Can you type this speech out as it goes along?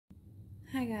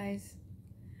Hi guys.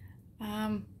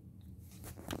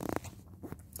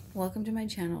 Welcome to my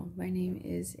channel. My name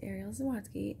is Ariel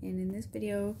Zawadzki, and in this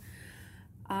video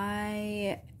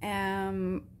I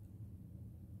am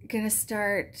gonna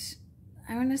start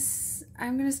I'm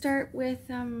gonna start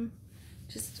with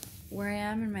just where I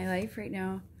am in my life right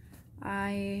now.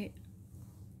 I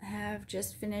have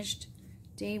just finished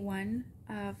day 1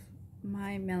 of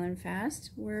my melon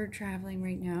fast. We're traveling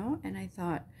right now, and I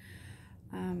thought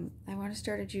I want to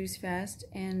start a juice fast,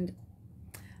 and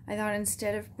I thought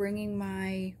instead of bringing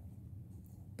my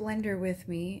blender with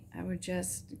me, I would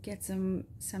just get some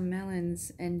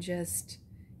melons and just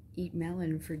eat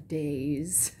melon for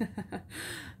days.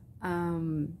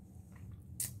 I've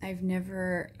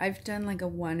done like a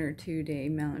 1 or 2 day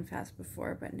melon fast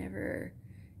before, but never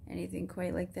anything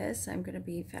quite like this. I'm gonna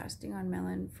be fasting on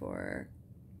melon for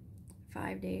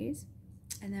 5 days,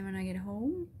 and then when I get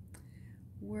home,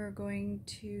 we're going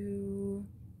to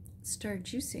start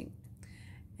juicing.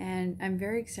 And I'm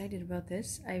very excited about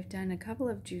this. I've done a couple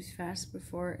of juice fasts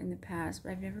before in the past,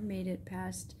 but I've never made it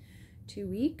past 2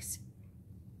 weeks.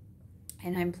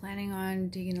 And I'm planning on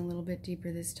digging a little bit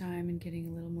deeper this time and getting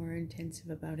a little more intensive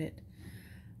about it.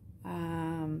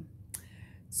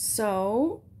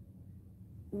 So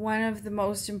one of the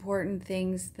most important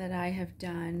things that I have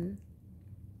done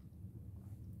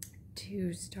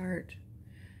to start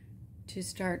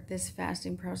this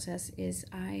fasting process is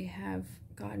I have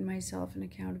gotten myself an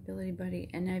accountability buddy,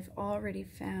 and I've already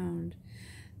found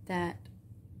that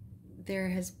there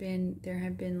have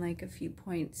been like a few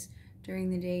points during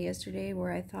the day yesterday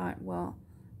where I thought, well,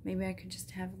 maybe I could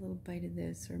just have a little bite of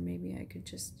this, or maybe I could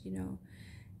just,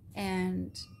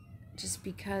 and just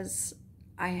because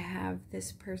I have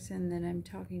this person that I'm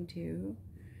talking to,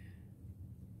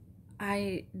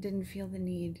 I didn't feel the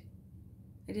need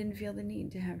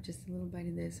to have just a little bite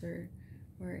of this or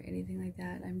anything like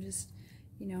that. I'm just,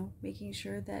 making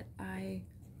sure that I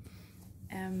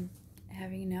am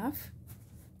having enough.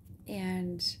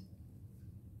 And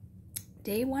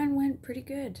day 1 went pretty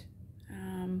good.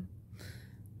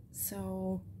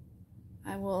 So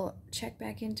I will check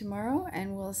back in tomorrow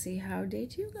and we'll see how day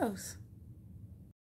 2 goes.